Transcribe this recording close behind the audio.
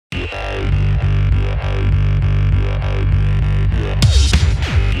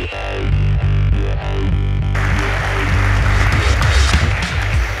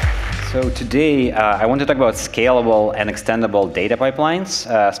Today, I want to talk about scalable and extendable data pipelines,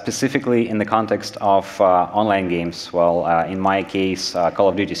 specifically in the context of online games. Well, in my case, Call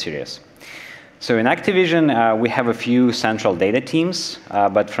of Duty series. So in Activision, we have a few central data teams,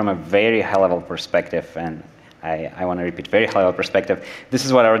 but from a very high-level perspective, and I want to repeat, very high-level perspective, this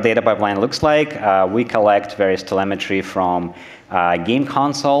is what our data pipeline looks like. We collect various telemetry from game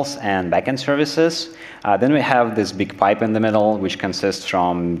consoles and backend services. Then we have this big pipe in the middle, which consists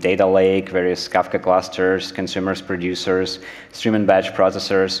from data lake, various Kafka clusters, consumers, producers, stream and batch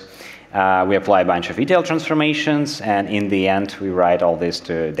processors. We apply a bunch of ETL transformations, and in the end, we write all this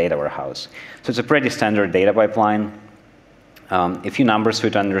to data warehouse. So it's a pretty standard data pipeline. A few numbers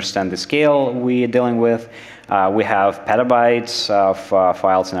to understand the scale we're dealing with. We have petabytes of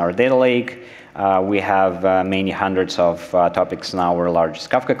files in our data lake. We have many hundreds of topics in our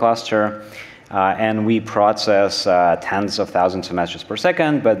largest Kafka cluster. And we process tens of thousands of messages per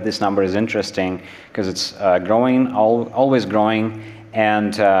second, but this number is interesting because it's growing, always growing,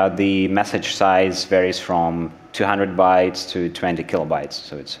 and the message size varies from 200 bytes to 20 kilobytes,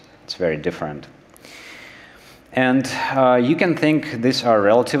 so it's very different. And you can think these are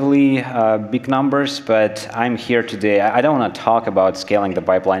relatively big numbers, but I'm here today. I don't want to talk about scaling the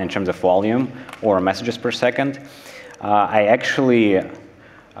pipeline in terms of volume or messages per second. I actually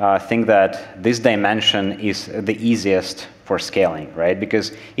think that this dimension is the easiest for scaling, right?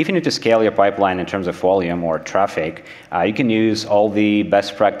 Because if you need to scale your pipeline in terms of volume or traffic, you can use all the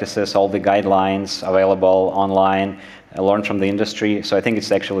best practices, all the guidelines available online, learn from the industry. So I think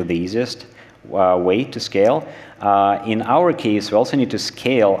it's actually the easiest way to scale. In our case, we also need to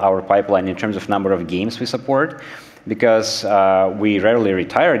scale our pipeline in terms of number of games we support, because we rarely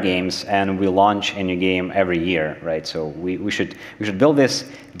retire games and we launch a new game every year, right? So we should build this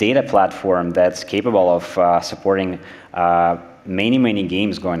data platform that's capable of supporting many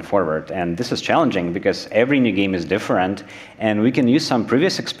games going forward. And this is challenging because every new game is different, and we can use some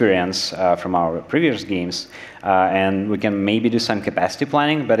previous experience from our previous games, and we can maybe do some capacity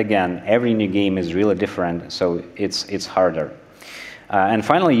planning. But again, every new game is really different, so it's harder. And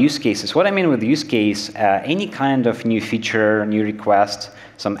finally, use cases. What I mean with use case, any kind of new feature, new request,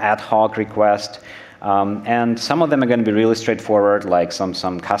 some ad hoc request, and some of them are going to be really straightforward, like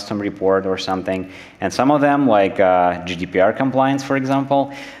some custom report or something. And some of them, like GDPR compliance, for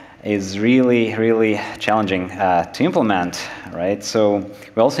example, is really challenging to implement, right? So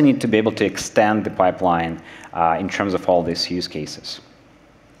we also need to be able to extend the pipeline in terms of all these use cases.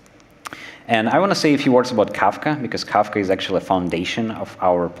 And I want to say a few words about Kafka, because Kafka is actually a foundation of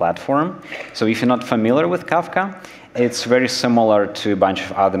our platform. So if you're not familiar with Kafka, it's very similar to a bunch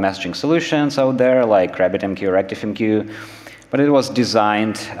of other messaging solutions out there, like RabbitMQ or ActiveMQ. But it was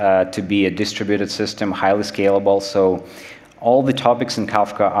designed to be a distributed system, highly scalable. So all the topics in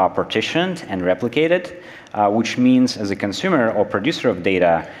Kafka are partitioned and replicated, which means as a consumer or producer of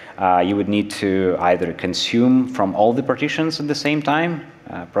data, you would need to either consume from all the partitions at the same time,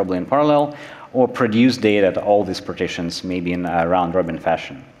 probably in parallel, or produce data at all these partitions, maybe in a round-robin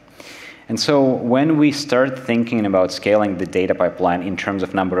fashion. And so when we start thinking about scaling the data pipeline in terms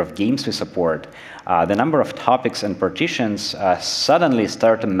of number of games we support, the number of topics and partitions suddenly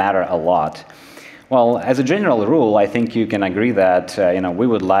start to matter a lot. Well, as a general rule, I think you can agree that we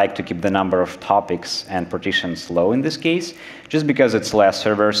would like to keep the number of topics and partitions low in this case, just because it's less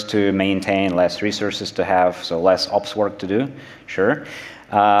servers to maintain, less resources to have, so less ops work to do, sure.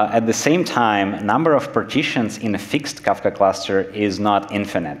 At the same time, number of partitions in a fixed Kafka cluster is not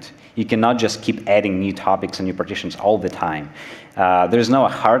infinite. You cannot just keep adding new topics and new partitions all the time. There's no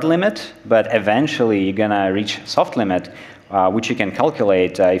hard limit, but eventually you're going to reach soft limit, which you can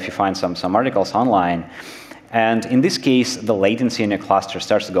calculate if you find some articles online. And in this case, the latency in your cluster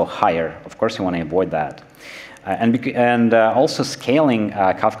starts to go higher. Of course, you want to avoid that. And also scaling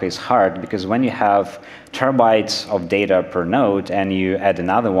Kafka is hard, because when you have terabytes of data per node and you add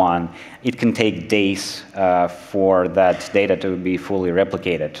another one, it can take days for that data to be fully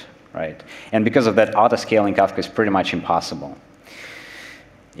replicated, right? And because of that, auto-scaling Kafka is pretty much impossible.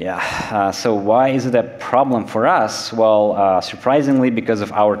 Yeah, so why is it a problem for us? Well, surprisingly, because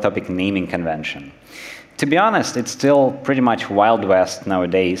of our topic naming convention. To be honest, it's still pretty much Wild West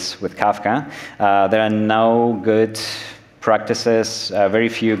nowadays with Kafka. There are no good practices, very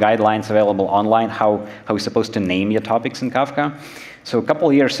few guidelines available online how we're supposed to name your topics in Kafka. So a couple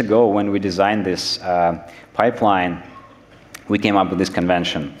of years ago, when we designed this pipeline, we came up with this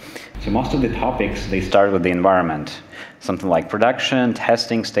convention. So most of the topics, they start with the environment. Something like production,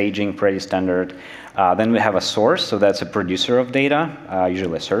 testing, staging, pretty standard. Then we have a source, so that's a producer of data,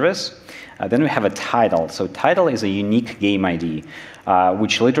 usually a service. Then we have a title. So title is a unique game ID,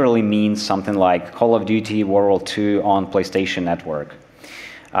 which literally means something like Call of Duty World War II on PlayStation Network.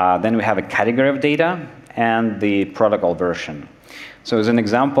 Then we have a category of data and the protocol version. So as an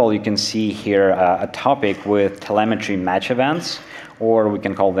example, you can see here a topic with telemetry match events, or we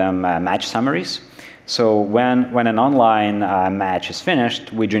can call them match summaries. So when an online match is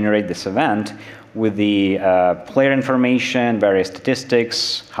finished, we generate this event with the player information, various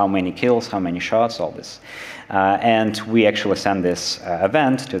statistics, how many kills, how many shots, all this. And we actually send this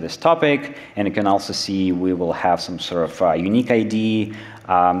event to this topic, and you can also see we will have some sort of unique ID,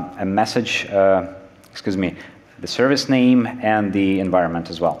 a message, the service name, and the environment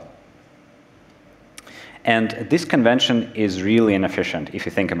as well. And this convention is really inefficient if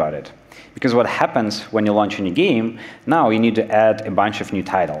you think about it. Because what happens when you launch a new game, now you need to add a bunch of new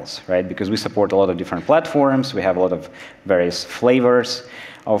titles, right? Because we support a lot of different platforms, we have a lot of various flavors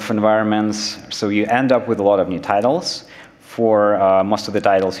of environments, so you end up with a lot of new titles. For most of the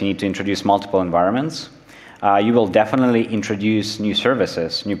titles, you need to introduce multiple environments. You will definitely introduce new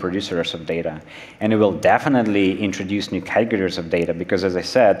services, new producers of data, and you will definitely introduce new categories of data because, as I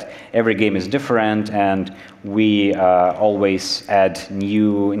said, every game is different, and we always add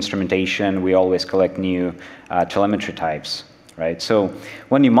new instrumentation, we always collect new telemetry types, right? So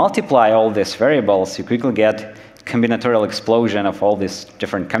when you multiply all these variables, you quickly get combinatorial explosion of all these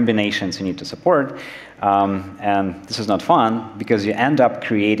different combinations you need to support. And this is not fun because you end up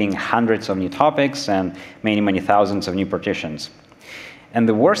creating hundreds of new topics and many, many thousands of new partitions. And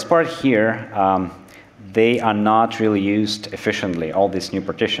the worst part here, they are not really used efficiently, all these new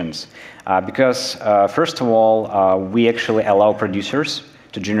partitions. Because first of all, we actually allow producers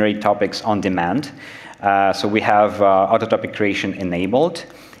to generate topics on demand. So we have auto-topic creation enabled,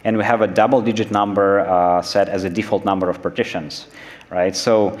 and we have a double-digit number set as a default number of partitions, right?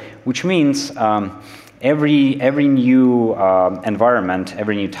 So, which means every new environment,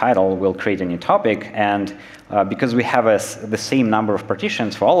 every new title will create a new topic, and because we have the same number of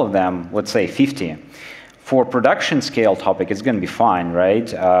partitions for all of them, let's say 50, for production scale topic, it's going to be fine,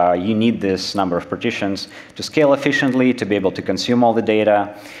 right? You need this number of partitions to scale efficiently, to be able to consume all the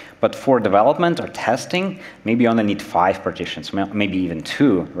data. But for development or testing, maybe you only need 5 partitions, maybe even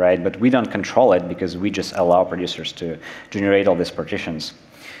 2, right? But we don't control it because we just allow producers to generate all these partitions.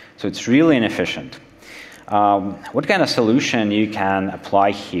 So it's really inefficient. What kind of solution you can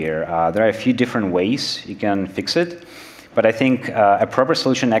apply here? There are a few different ways you can fix it. But I think a proper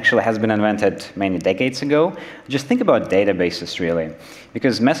solution actually has been invented many decades ago. Just think about databases, really.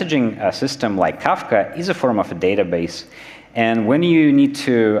 Because messaging system like Kafka is a form of a database. And when you need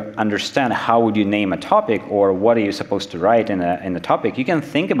to understand how would you name a topic or what are you supposed to write in a topic, you can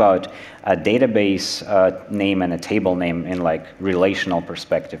think about a database name and a table name in like relational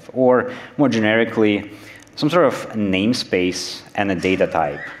perspective, or more generically, some sort of namespace and a data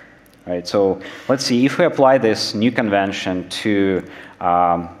type. Right? So let's see, if we apply this new convention to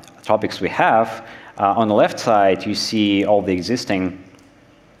topics we have, on the left side you see all the existing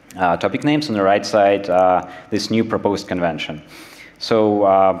topic names, on the right side this new proposed convention.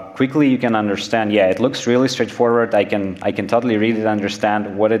 So quickly you can understand, yeah, it looks really straightforward. I can totally read it,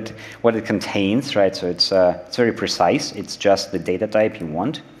 understand what it contains, right? So it's very precise. It's just the data type you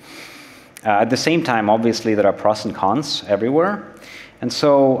want. At the same time, obviously there are pros and cons everywhere. And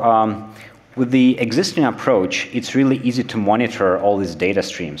so with the existing approach, it's really easy to monitor all these data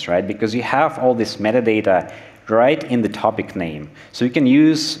streams, right? Because you have all this metadata right in the topic name. So you can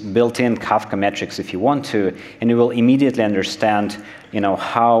use built-in Kafka metrics if you want to, and you will immediately understand,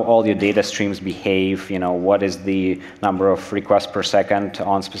 how all your data streams behave, what is the number of requests per second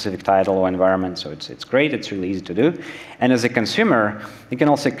on specific title or environment. So it's great, it's really easy to do. And as a consumer, you can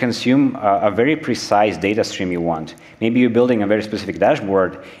also consume a very precise data stream you want. Maybe you're building a very specific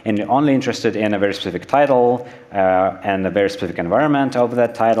dashboard, and you're only interested in a very specific title and a very specific environment of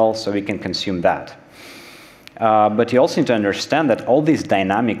that title, so we can consume that. But you also need to understand that all these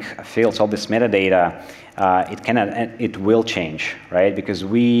dynamic fields, all this metadata, it will change, right? Because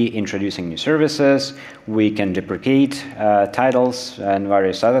we introducing new services, we can deprecate titles and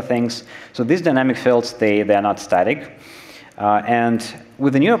various other things. So these dynamic fields, they are not static. And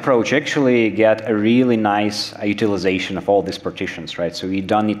with the new approach, you actually get a really nice utilization of all these partitions, right? So you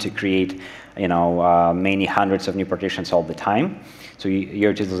don't need to create, many hundreds of new partitions all the time. So your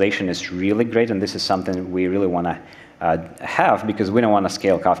utilization is really great, and this is something we really want to have because we don't want to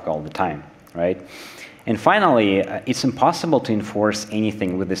scale Kafka all the time, right? And finally, it's impossible to enforce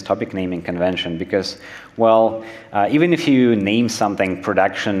anything with this topic naming convention because, well, even if you name something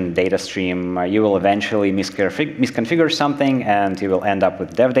production data stream, you will eventually misconfigure something and you will end up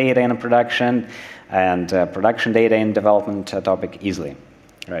with dev data in a production and production data in development topic easily.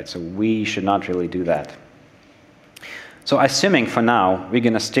 Right, so we should not really do that. So assuming for now, we're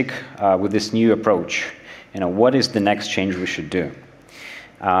going to stick with this new approach, what is the next change we should do?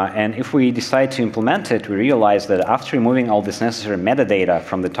 And if we decide to implement it, we realize that after removing all this necessary metadata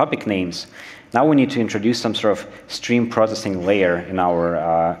from the topic names, now we need to introduce some sort of stream processing layer in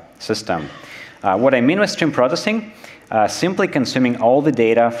our system. What I mean with stream processing, simply consuming all the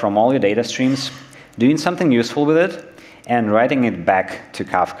data from all your data streams, doing something useful with it, and writing it back to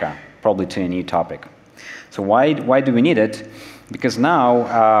Kafka, probably to a new topic. So why do we need it? Because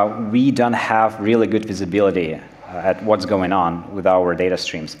now we don't have really good visibility at what's going on with our data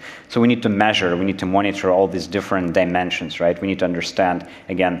streams. So we need to measure, we need to monitor all these different dimensions, right? We need to understand,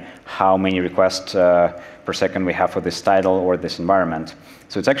 again, how many requests per second we have for this title or this environment.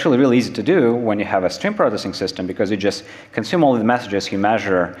 So it's actually really easy to do when you have a stream processing system because you just consume all the messages, you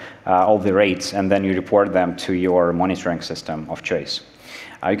measure all the rates, and then you report them to your monitoring system of choice.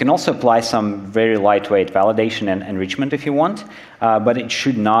 You can also apply some very lightweight validation and enrichment if you want, but it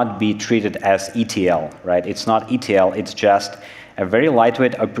should not be treated as ETL, right? It's not ETL, it's just a very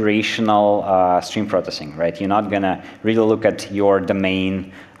lightweight operational stream processing, right? You're not going to really look at your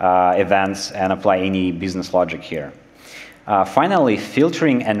domain events and apply any business logic here. Finally,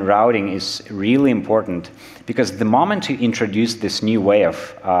 filtering and routing is really important because the moment you introduce this new way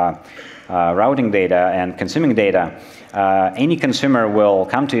of routing data and consuming data, any consumer will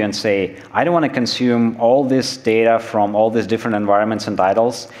come to you and say, I don't want to consume all this data from all these different environments and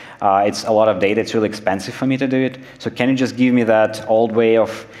titles. It's a lot of data. It's really expensive for me to do it. So can you just give me that old way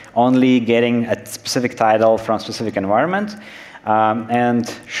of only getting a specific title from a specific environment? And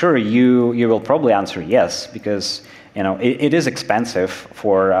sure, you will probably answer yes, because it is expensive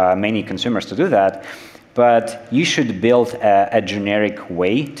for many consumers to do that. But you should build a generic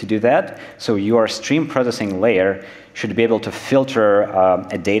way to do that. So your stream processing layer should be able to filter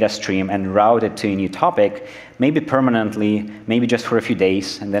a data stream and route it to a new topic, maybe permanently, maybe just for a few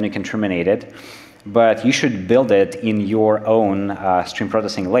days, and then you can terminate it. But you should build it in your own stream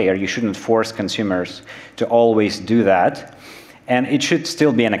processing layer. You shouldn't force consumers to always do that. And it should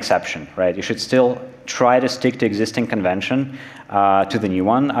still be an exception, right? You should still try to stick to existing convention, to the new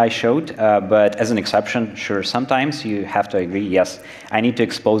one I showed. But as an exception, sure, sometimes you have to agree, yes, I need to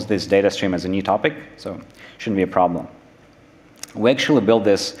expose this data stream as a new topic, so it shouldn't be a problem. We actually built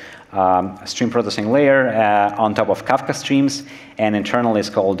this stream processing layer on top of Kafka streams, and internally it's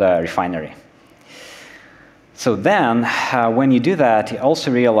called Refinery. So then, when you do that, you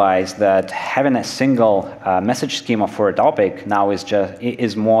also realize that having a single message schema for a topic now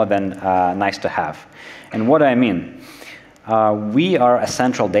is more than nice to have. And what do I mean? We are a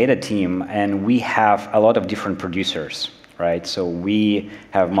central data team, and we have a lot of different producers, right? So we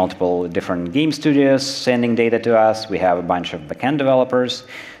have multiple different game studios sending data to us. We have a bunch of backend developers.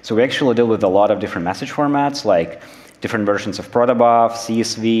 So we actually deal with a lot of different message formats, like different versions of protobuf,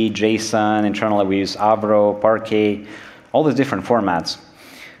 CSV, JSON. Internally, we use Avro, Parquet, all these different formats.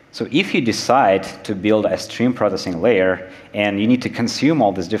 So if you decide to build a stream processing layer and you need to consume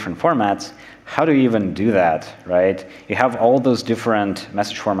all these different formats, how do you even do that, right? You have all those different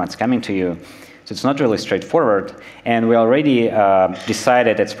message formats coming to you. So it's not really straightforward. And we already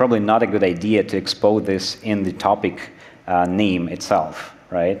decided it's probably not a good idea to expose this in the topic name itself,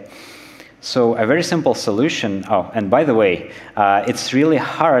 right? So a very simple solution, and by the way, it's really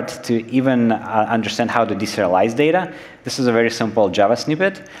hard to even understand how to deserialize data. This is a very simple Java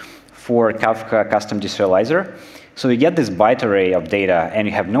snippet for Kafka custom deserializer. So you get this byte array of data, and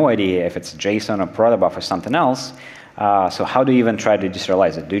you have no idea if it's JSON or protobuf or something else. So how do you even try to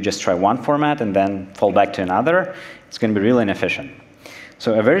deserialize it? Do you just try one format and then fall back to another? It's going to be really inefficient.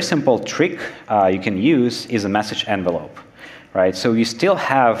 So a very simple trick you can use is a message envelope. Right, so you still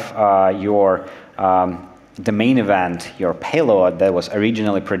have your domain event, your payload that was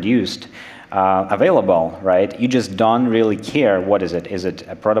originally produced available, right? You just don't really care what is it. Is it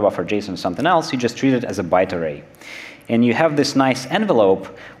a protobuf or JSON or something else? You just treat it as a byte array. And you have this nice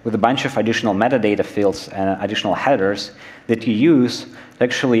envelope with a bunch of additional metadata fields and additional headers that you use to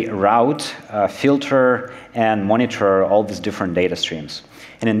actually route, filter, and monitor all these different data streams.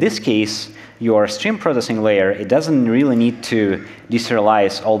 And in this case, your stream processing layer, it doesn't really need to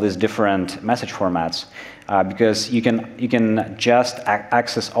deserialize all these different message formats because you can just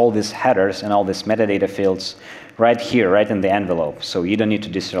access all these headers and all these metadata fields right here, right in the envelope. So you don't need to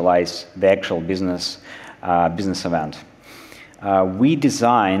deserialize the actual business event. We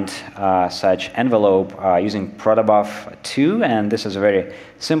designed such envelope using protobuf 2, and this is a very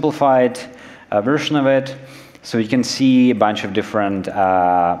simplified version of it. So you can see a bunch of different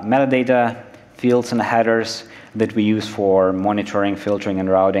metadata fields and headers that we use for monitoring, filtering, and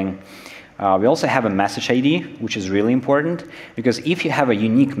routing. We also have a message ID, which is really important, because if you have a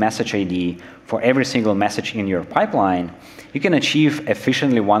unique message ID for every single message in your pipeline, you can achieve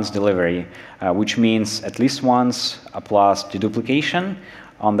efficiently once delivery, which means at least once plus deduplication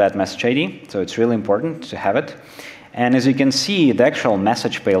on that message ID. So it's really important to have it. And as you can see, the actual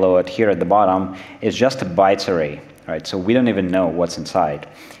message payload here at the bottom is just a bytes array. Right, so we don't even know what's inside.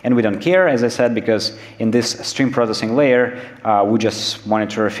 And we don't care, as I said, because in this stream processing layer, we just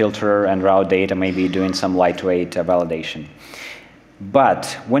monitor, filter, and route data, maybe doing some lightweight validation. But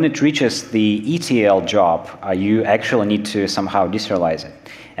when it reaches the ETL job, you actually need to somehow deserialize it.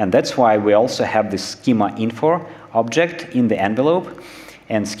 And that's why we also have this schema info object in the envelope.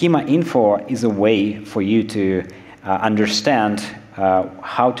 And schema info is a way for you to understand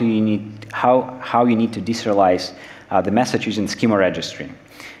how you need to deserialize the message using schema registry.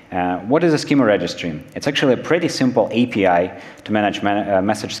 What is a schema registry? It's actually a pretty simple API to manage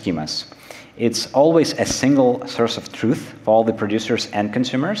message schemas. It's always a single source of truth for all the producers and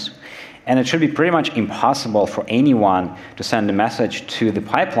consumers, and it should be pretty much impossible for anyone to send a message to the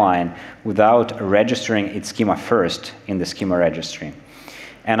pipeline without registering its schema first in the schema registry.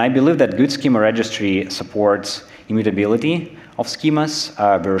 And I believe that good schema registry supports immutability of schemas,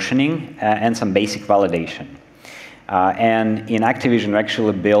 versioning, and some basic validation. And in Activision, we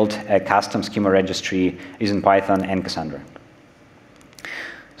actually built a custom schema registry using Python and Cassandra.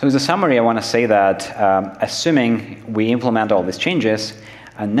 So as a summary, I want to say that assuming we implement all these changes,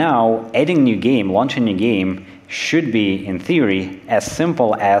 now adding new game, launching new game, should be, in theory, as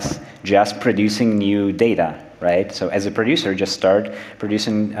simple as just producing new data, right? So as a producer, just start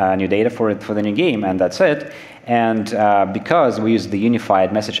producing new data for the new game, and that's it. And because we use the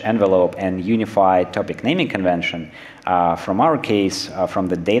unified message envelope and unified topic naming convention, from our case, from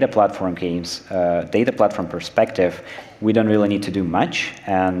the data platform perspective, we don't really need to do much,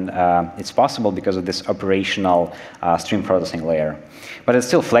 and it's possible because of this operational stream processing layer. But it's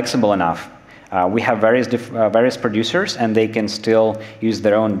still flexible enough. We have various producers, and they can still use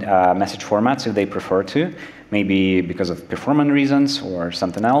their own message formats if they prefer to, maybe because of performance reasons or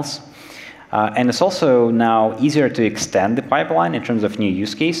something else. And it's also now easier to extend the pipeline in terms of new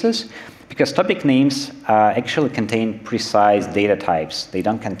use cases, because topic names actually contain precise data types. They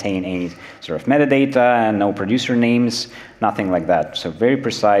don't contain any sort of metadata and no producer names, nothing like that. So very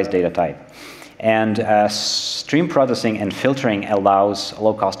precise data type. And stream processing and filtering allows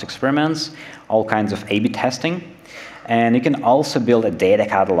low-cost experiments, all kinds of A/B testing. And you can also build a data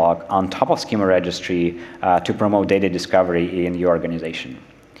catalog on top of schema registry to promote data discovery in your organization.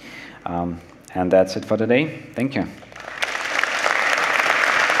 And that's it for today. Thank you.